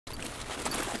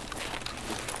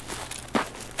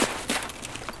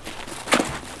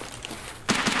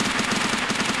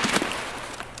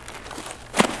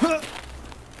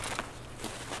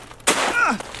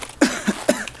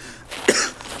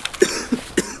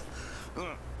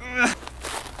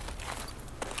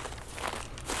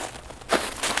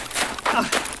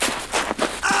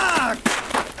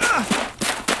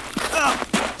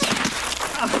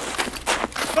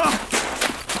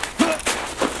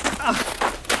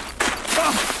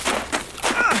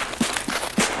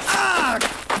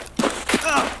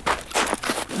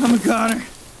Connor.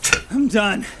 I'm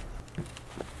done.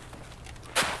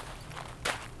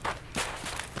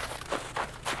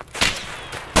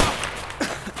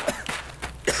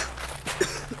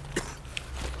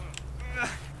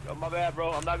 My bad,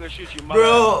 bro. I'm not gonna shoot you. Bro,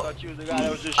 bad. I thought you was the guy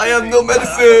that was just I shooting have me. no I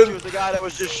thought medicine. you was the guy that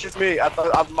was just shooting me.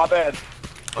 My bad.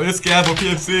 Oh, you're scared for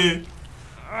PMC.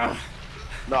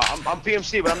 No, I'm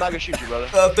PMC, but I'm not gonna shoot you, brother.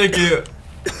 Oh, thank you.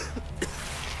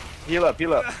 Heal up,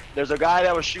 heal up. There's a guy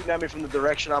that was shooting at me from the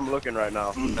direction I'm looking right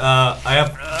now. I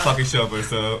have fucking shovel,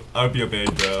 so I'll be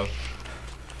obeyed, bro.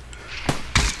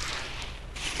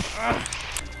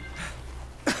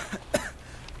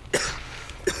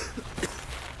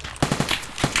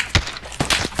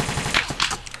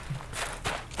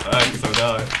 Alright, so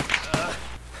die.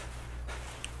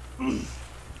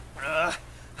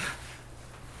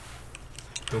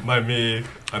 Don't mind me,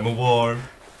 I'm a war.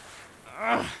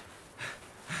 Yeah,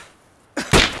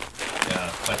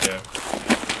 right there.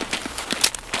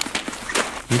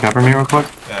 Can you cover me real quick?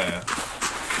 Yeah.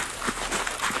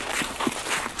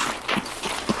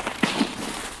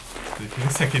 It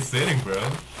feels like he's sitting, bro.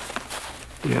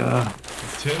 Yeah.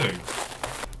 He's chilling.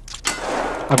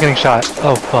 I'm getting shot.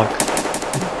 Oh fuck.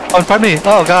 Oh, in front of me!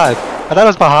 Oh god! I thought I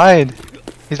was behind!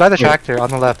 He's by the tractor, on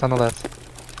the left,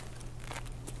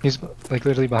 He's like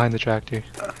literally behind the tractor.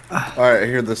 Alright, I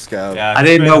hear the scout. Yeah, I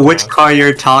didn't know which car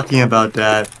you're talking about,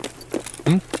 Dad.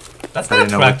 That's I not a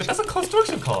didn't know tractor, which- that's a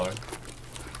construction car.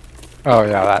 Oh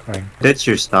yeah, that thing. Ditch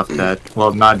your stuff, Dad.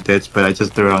 Well, not ditch, but I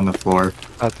just threw it on the floor.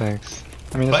 Oh thanks.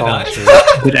 I mean, it's Why all not? true.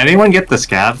 Did anyone get the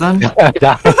scab then?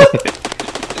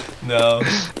 No.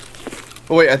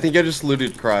 Oh wait, I think I just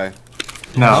looted Cry.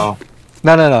 No.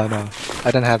 No. I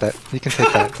didn't have that. You can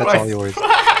take that. That's all yours.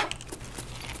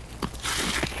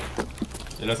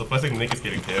 You know, so first thing Nick is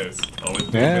getting kills. Always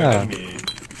doing Yeah. better than me.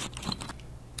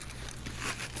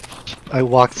 I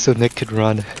walked so Nick could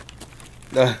run.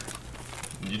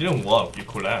 You didn't walk, you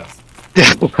collapsed.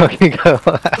 Yeah, fucking go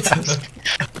last.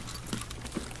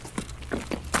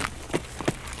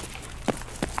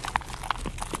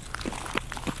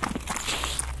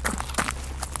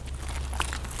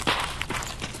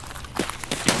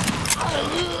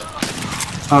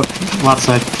 Oh, left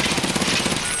side.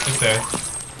 It's dead.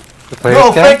 The player's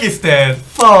No, dead? Frankie's dead!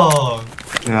 Fuck!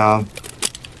 Yeah.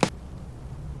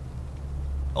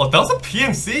 Oh, that was a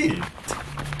PMC!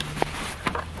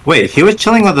 Wait, he was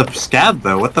chilling with a scab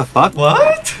though. What the fuck?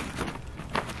 What?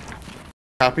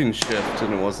 Tapping shift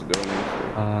and it wasn't doing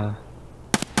anything.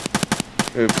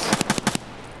 Oops.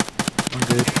 I'm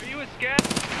good.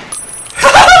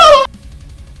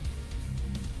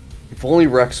 If only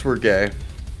Rex were gay.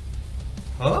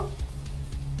 Huh?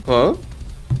 Huh?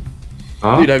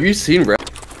 Huh? Dude, have you seen Rex?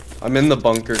 I'm in the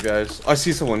bunker, guys. I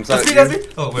see someone. Is that That's you? me?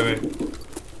 Oh,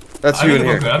 wait. That's I'm you in in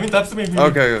the here. bunker. I mean, that's me.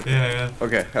 Okay. Yeah.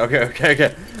 Okay.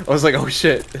 I was like, oh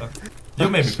shit. You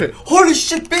made me. Shit. Holy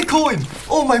shit, Bitcoin!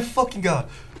 Oh my fucking god.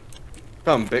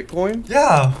 Found Bitcoin?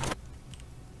 Yeah.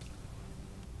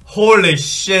 Holy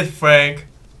shit, Frank.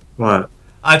 What?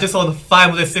 I just saw the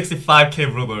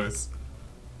 565k rubles.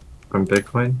 From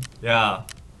Bitcoin? Yeah.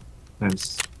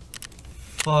 Nice.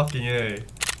 Fucking A.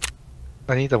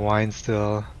 I need the wine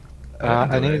still. I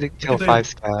I need to kill 5 We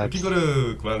scabs. can go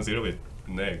to ground zero with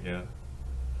Nick, yeah.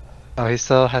 Oh, he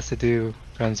still has to do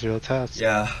ground zero tests.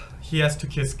 Yeah. He has to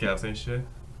kiss scabs and shit.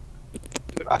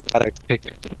 I gotta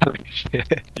pick other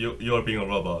shit. You're being a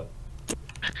robot.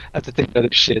 I have to take other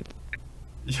shit.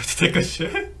 You have to take a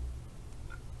shit?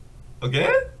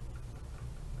 Again?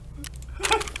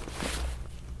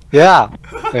 Yeah!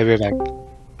 Maybe back.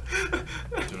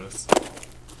 Dangerous.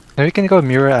 Maybe we can go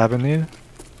Mirror Avenue.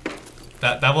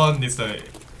 That one needs a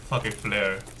fucking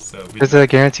flare, so we There's a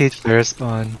guaranteed flare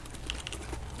spawn.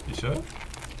 You sure?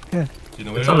 Yeah. Do you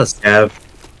know where It's it on the is? scab.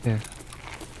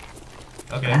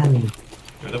 Okay.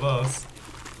 You're the boss.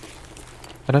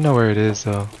 I don't know where it is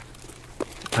though.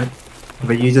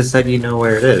 But you just said you know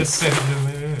where it Just is. say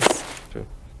where it is.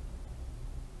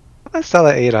 I saw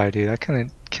that 8R, dude. I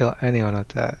couldn't kill anyone with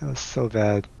that. It was so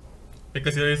bad.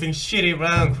 Because you're using shitty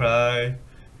round cry.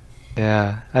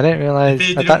 Yeah, I didn't realize. If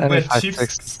you I thought didn't wear cheap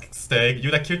M56. steak,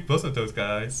 you'd have killed both of those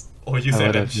guys. Or use I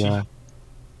would've, LMG. yeah.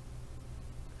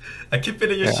 I keep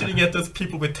feeling you're Yeah. shooting at those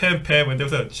people with 10 pen when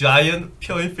there's a giant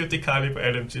 .50 caliber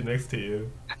LMG next to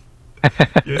you.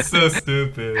 You're so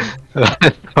stupid.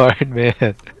 Hard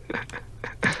man.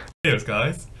 Cheers,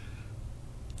 guys.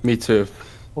 Me too.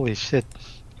 Holy shit.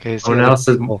 Okay, so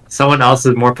Someone else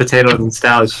is more potato than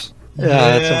Stoush. Yeah,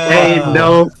 that's a Hey,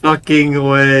 no fucking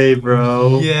way,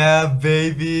 bro. Yeah,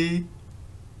 baby.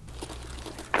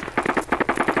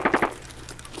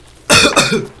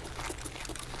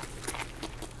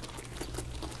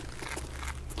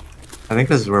 I think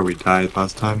this is where we died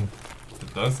last time.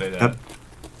 Don't say that.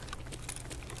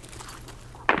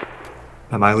 Yep.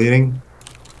 Am I leading?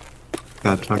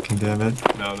 God fucking damn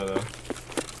it. No.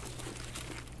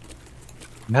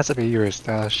 It has to be your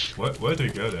stash, Where do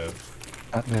you go there?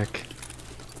 not Nick.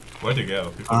 Where do you go?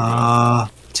 Before we go?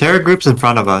 Terror group's in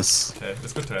front of us. Okay,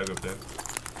 let's go to that group then.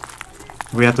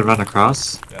 We have to run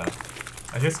across. Yeah.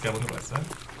 I hear scab on the right side.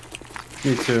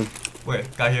 Me too. Wait,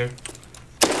 guy here.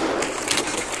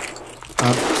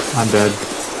 I'm dead.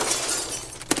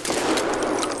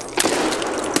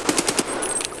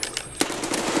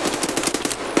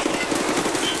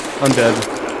 I'm dead.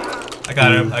 I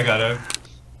got him.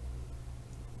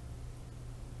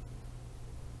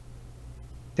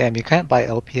 Damn, you can't buy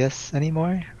LPS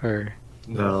anymore? Or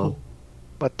No.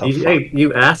 what the fuck?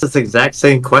 You asked this exact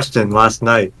same question last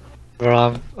night.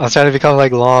 Bro, I'm trying to become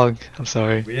like long. I'm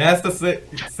sorry. We asked the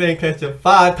same question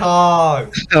 5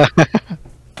 times!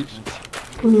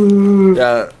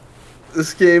 Yeah,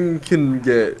 this game can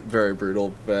get very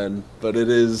brutal, Ben, but it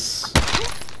is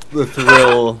the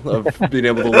thrill of being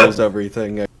able to lose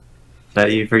everything.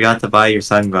 That you forgot to buy your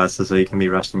sunglasses so you can be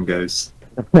Russian Ghost.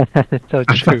 It's so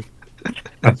true.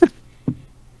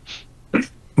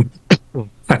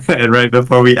 And right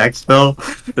before we exfil,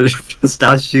 the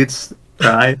stout shoots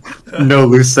try. No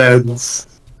loose ends.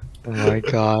 Oh my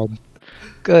god.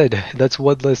 Good. That's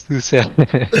one less loose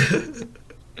end.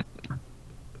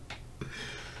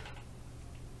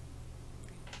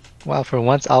 Wow, for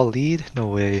once I'll lead? No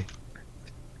way.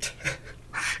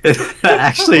 If that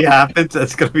actually happens,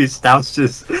 it's gonna be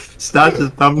Stouch's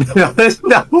thumbnail. There's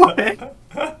no way.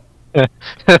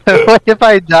 What if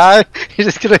I die? You're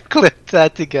just gonna clip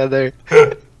that together.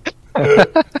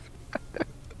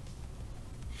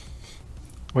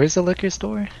 Where's the liquor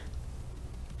store?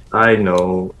 I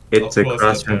know. It's Of course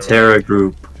across it's from Terra. Terra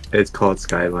Group. It's called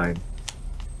Skyline.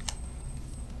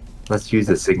 Let's use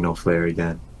the signal flare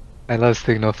again. I love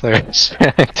signal flares.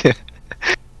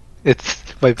 It's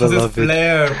my Cause it's beloved.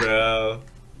 flare, bro.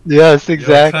 Yes, You're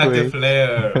exactly. attracted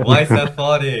flare. Why is that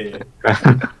funny?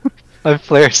 I'm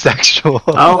flare sexual.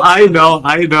 Oh, I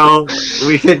know.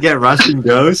 We could get Russian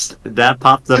Ghost. That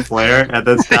pops the flare, and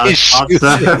then Stouch pops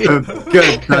the.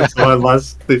 Good, that's one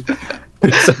less.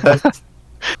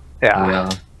 Yeah.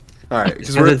 Alright,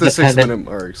 because And we're at it's the 6 dependent- minute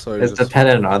mark, so I It's just...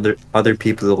 dependent on other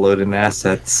people's loading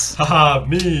assets. Haha,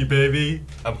 me, baby.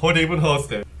 I'm holding even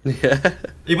hosted. Yeah.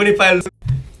 Even if I lose,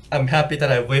 I'm happy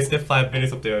that I wasted 5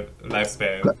 minutes of their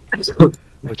lifespan.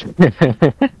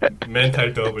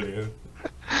 Mental W.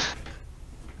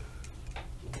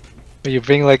 You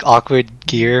bring like awkward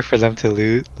gear for them to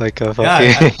loot, like a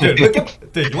Yeah, fucking, dude, look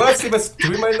at, dude, you wanna see my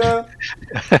stream right now?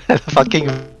 fucking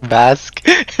mask.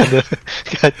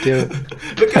 God damn.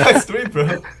 Look at my stream,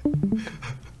 bro.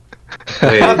 I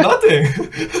have nothing.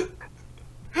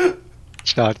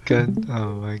 Shotgun.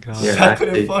 Oh my god. Yeah. Shotgun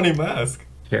and actually- funny mask.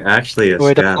 You're actually a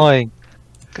We're scam. deploying.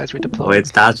 Guys, we're Oh, deploying. wait,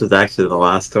 Stouch was actually the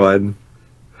last one.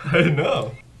 I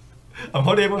know. I'm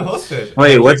holding even hosted.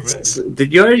 Wait, Okay, what's...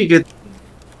 Did you already get...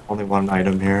 Only one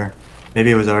item here.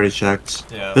 Maybe it was already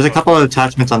checked. Yeah, There's a but- couple of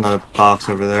attachments on the box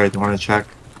over there if you want to check.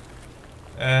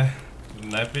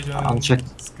 Night vision. I'll check.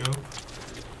 Scope.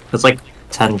 It's like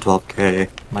 10, 12k.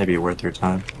 Might be worth your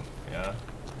time. Yeah.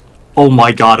 Oh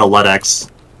my god, a LEDX.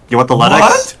 You want the LEDX?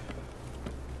 What?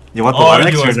 You want the All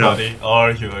LEDX yours, or no? buddy.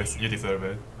 All yours. You deserve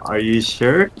it. Are you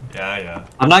sure? Yeah.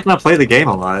 I'm not gonna play the game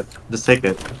a lot. Just take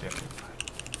it.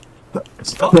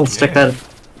 Okay. Stick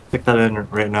that in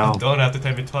right now. Don't have to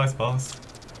tell me twice, boss.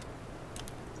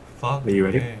 Fuck. Are you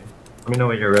ready? me. Let me know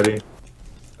when you're ready.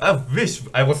 I wish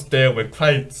I was there when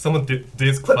someone did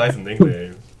this Christ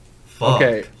nickname. Fuck.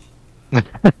 Okay.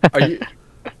 Are you...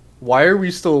 Why are we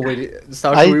still waiting?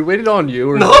 Stouch, I- are we waiting on you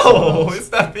or No,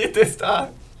 it's not me this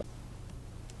time.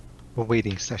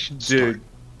 Waiting session. Dude,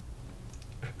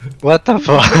 What the Look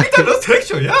at fuck? those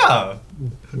texture, yeah.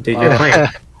 Dude,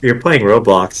 you're playing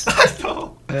Roblox. I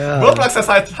know. Yeah. Roblox has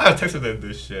higher texture than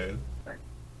this shit.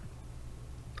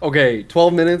 okay,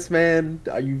 12 minutes, man.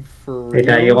 Are you for real?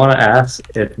 Yeah, you want to ask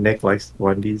if Nick likes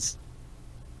Wendy's?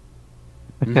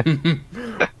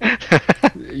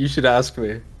 You should ask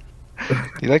me.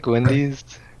 You like Wendy's?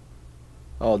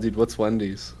 Oh, dude, what's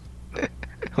Wendy's?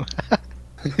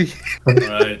 Alright, you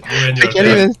and I your can't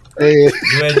even say it.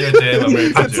 You and your damn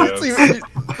American That's jokes. even,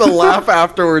 the laugh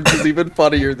afterwards is even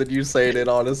funnier than you saying it,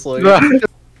 honestly.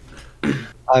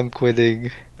 I'm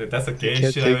quitting. Dude, that's the Can't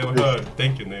gayest shit I've take ever this. heard.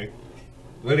 Thank you, Nick.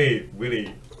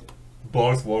 Really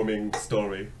balls warming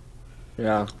story.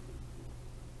 Yeah.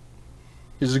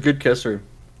 He's a good kisser.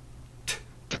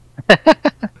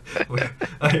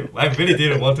 I really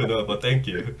didn't want to know, but thank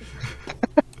you.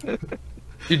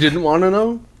 You didn't want to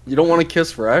know? You don't want to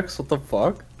kiss Rex? What the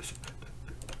fuck?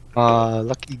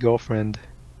 Lucky girlfriend.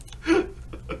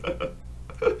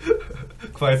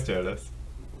 Quite jealous.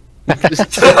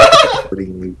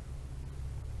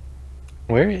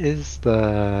 Where is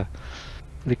the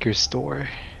liquor store?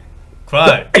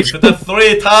 Cry. You did that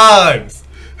 3 times.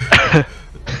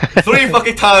 3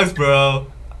 fucking times, bro.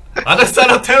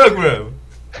 Understand on Telegram.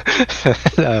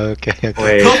 Okay.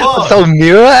 Wait, Come on. So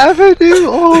Mira Avenue?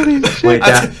 Holy shit. wait,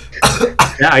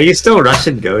 yeah, are you still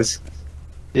Russian Ghost?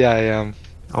 Yeah, I am.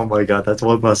 Oh my god, that's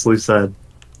what Muslim said.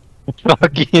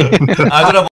 Fucking.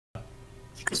 I don't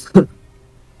know.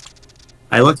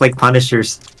 I look like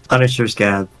Punisher's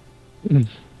Gab.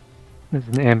 There's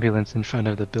an ambulance in front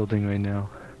of the building right now.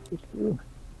 You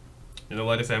know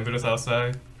why this ambulance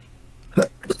outside?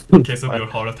 In case of your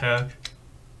heart attack.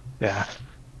 Yeah.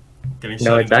 Getting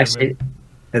No, shot it's in the actually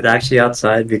it's actually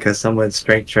outside because someone's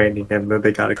strength training and then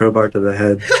they got a crowbar to the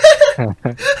head.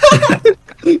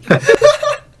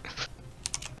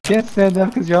 Can't stand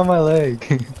up because you're on my leg.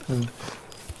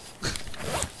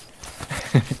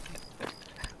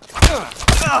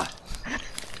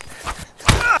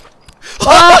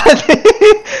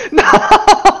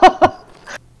 No!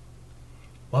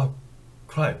 Wow.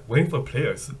 Cry. Waiting for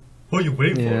players. What are you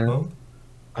waiting Yeah. for, huh?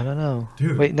 I don't know.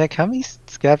 Dude. Wait, Nick, how many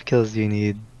scab kills do you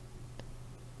need?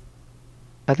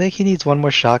 I think he needs one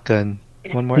more shotgun.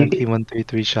 One more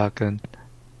MP133 shotgun.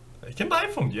 You can buy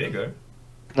it from Jaeger.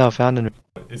 No, found in.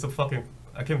 It's a fucking.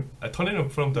 I turn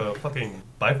it from the fucking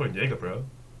buy from Jaeger, bro.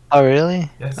 Oh, really?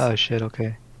 Yes. Oh, shit,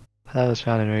 okay. That was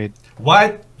found in raid.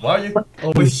 Why are you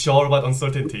always sure about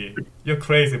uncertainty? You're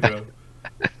crazy, bro.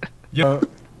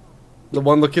 The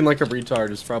one looking like a retard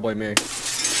is probably me.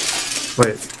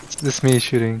 Wait, This me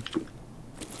shooting.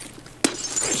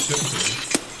 Shouldn't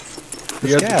be.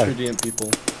 You guys Yeah. are two DM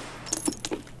people.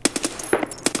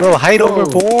 Bro, height over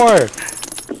Whoa. boar!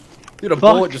 Dude, a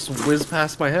bullet just whizzed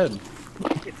past my head.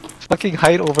 Fucking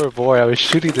height over boar. I was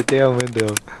shooting the damn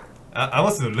window. I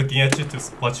was looking at you to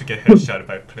watch you get headshot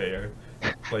by player,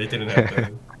 but it didn't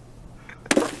happen.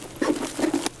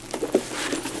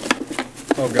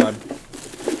 Oh god.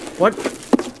 What?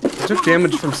 I took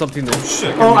damage from something that.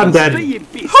 Shit. oh, I'm dead.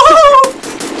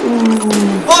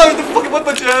 Why the fuck what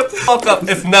the jet? Fuck up,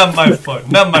 it's not my fault,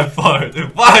 not my fault.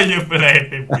 Why are you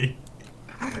blaming me?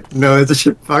 No, it's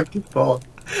your fucking fault.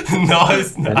 No,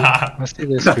 it's not. Let's do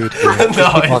this food here. No,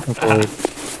 Keep it's walking forward.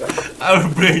 I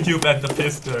will bring you back the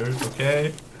pistols,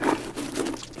 okay?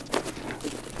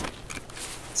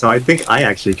 So I think I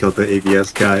actually killed the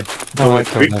ABS guy. No, I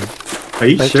killed him. Are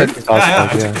you Let's sure? check his Yeah,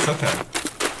 hotspot, yeah, it's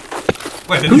okay.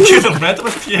 Wait, did you kill the random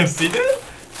PMC then?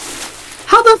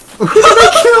 How the who did I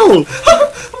kill?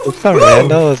 It's not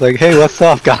random. I was like, hey, what's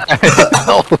up, guys?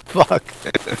 Oh, fuck.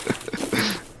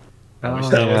 I wish Oh,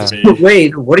 that yeah. was me.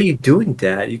 Wait, what are you doing,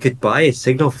 Dad? You could buy a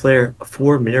signal flare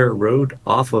 4 Mirror Road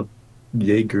off of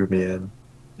Jaeger, man.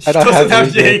 I don't Doesn't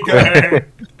have Jaeger.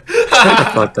 Shut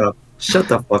the fuck up. Shut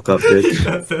the fuck up, bitch.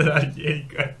 Doesn't have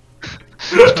Jaeger.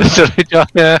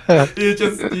 Yeah. You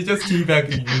just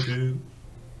teabagging you, dude.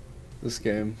 This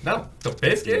game. No, the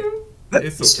base game?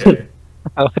 It's okay.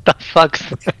 What the fuck's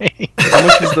saying? How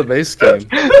much is the base game?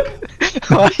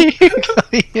 Why are you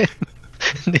coming in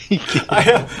naked?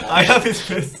 I have his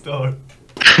pistol.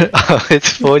 Oh,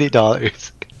 it's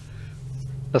 $40.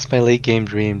 That's my late game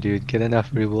dream, dude. Get enough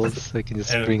rubles so I can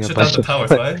just And bring a shut down bunch the of towers,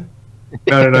 right?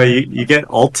 No, you get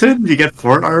Alton, you get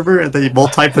Fort Arbor, and then you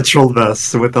multi-patrol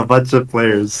vests with a bunch of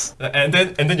players. And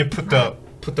then you put the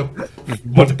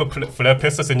multiple flare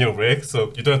pistols in your rig,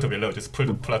 so you don't have to reload. Just pull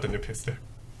out the new pistol.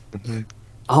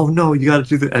 Oh no, you gotta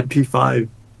do the MP5.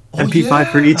 Oh,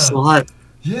 MP5 for each yeah. slot.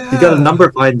 Yeah. You gotta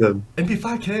number find them.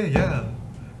 MP5K, yeah.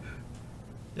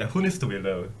 Yeah, who needs to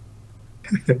reload?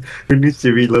 Who needs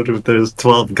to reload if there's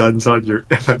 12 guns on your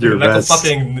Like vest? a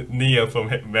fucking Neo from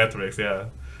Matrix, yeah.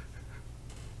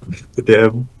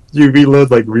 Damn, you reload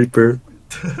like Reaper.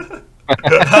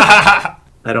 I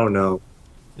don't know.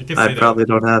 You can see I them. probably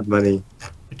don't have money.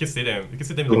 You can see them. You can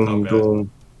see them in the Boom, combat.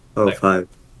 boom. Oh, Like- 5.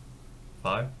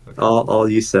 5? Okay. All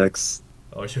you sex.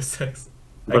 Oh, you're 6.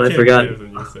 But I can't forgot- believe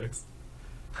that you're 6.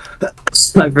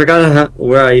 I forgot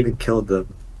where I even killed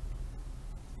them.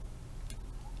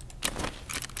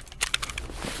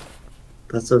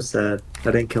 That's so sad.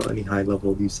 I didn't kill any high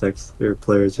level U6 or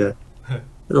players yet. There's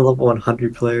a level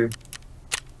 100 player.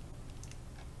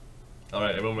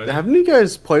 Alright, everyone ready? Haven't you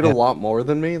guys played Yeah. a lot more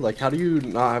than me? Like, how do you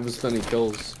not have as many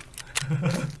kills?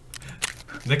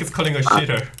 Nick is calling a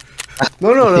cheater.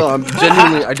 No. I'm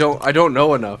genuinely. I don't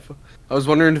know enough. I was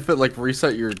wondering if it like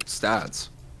reset your stats.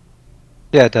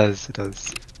 Yeah, it does. It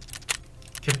does.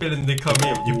 Keep it in the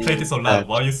comment. You played it so loud.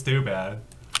 Why are you still bad?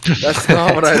 That's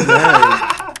not what I meant.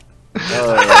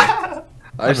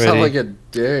 I sound ready. like a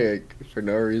dick for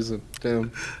no reason.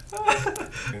 Damn.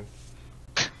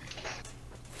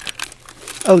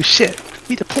 Oh shit!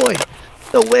 We deployed!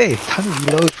 No way! Time to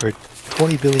reload for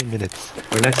 20 billion minutes.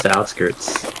 We're next to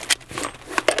outskirts.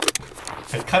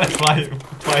 I kind of try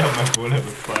on my bullet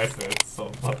with biceps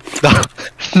so much. No!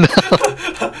 No!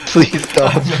 Please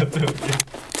stop! I'm not doing it.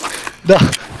 No!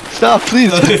 Stop!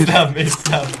 Please! No, it's not me, it's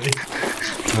not me.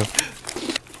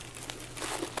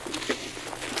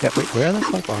 Yeah, wait, where the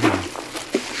fuck are we?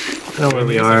 I know where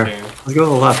we are. Let's go to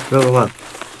the left. Go to the left.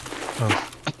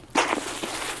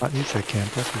 Not you said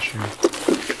camp, that's for sure.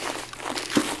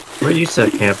 Where you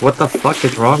said camp? What the fuck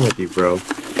is wrong with you, bro?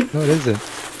 No, it isn't.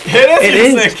 It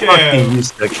is Yusa fucking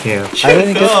Yusa camp. I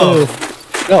didn't get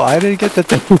the... No, I didn't get the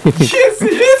thing. Yes,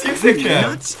 it is Yusa camp.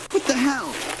 Nuts? What the hell?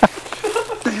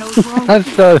 What the hell's wrong? I'm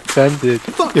so offended.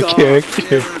 Fuck Your off.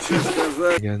 character.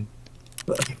 Again.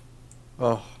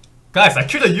 Oh. Guys, I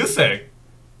killed a Yusek.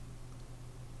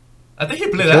 I think he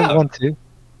You played killed out. one too?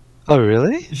 Oh,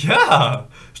 really? Yeah.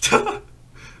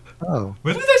 Oh.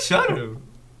 Where did I shot him?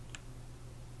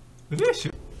 Where did I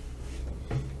shoot?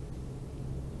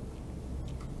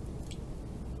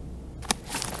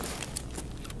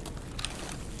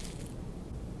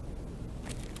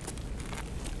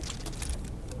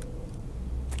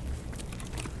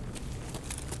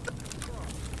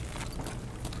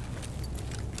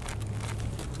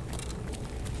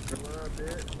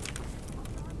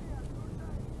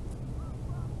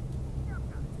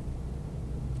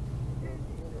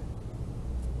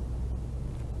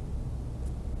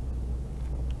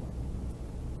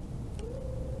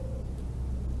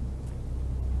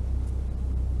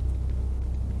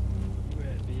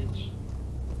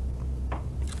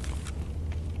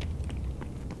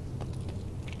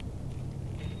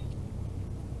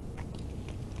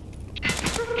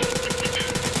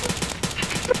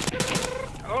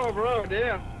 Oh, bro,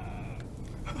 damn.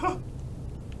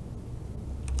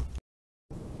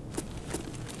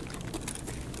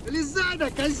 Вылезай, да,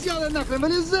 козёлы нахрен,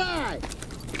 вылезай!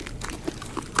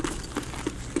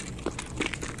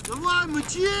 Давай,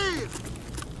 мочи!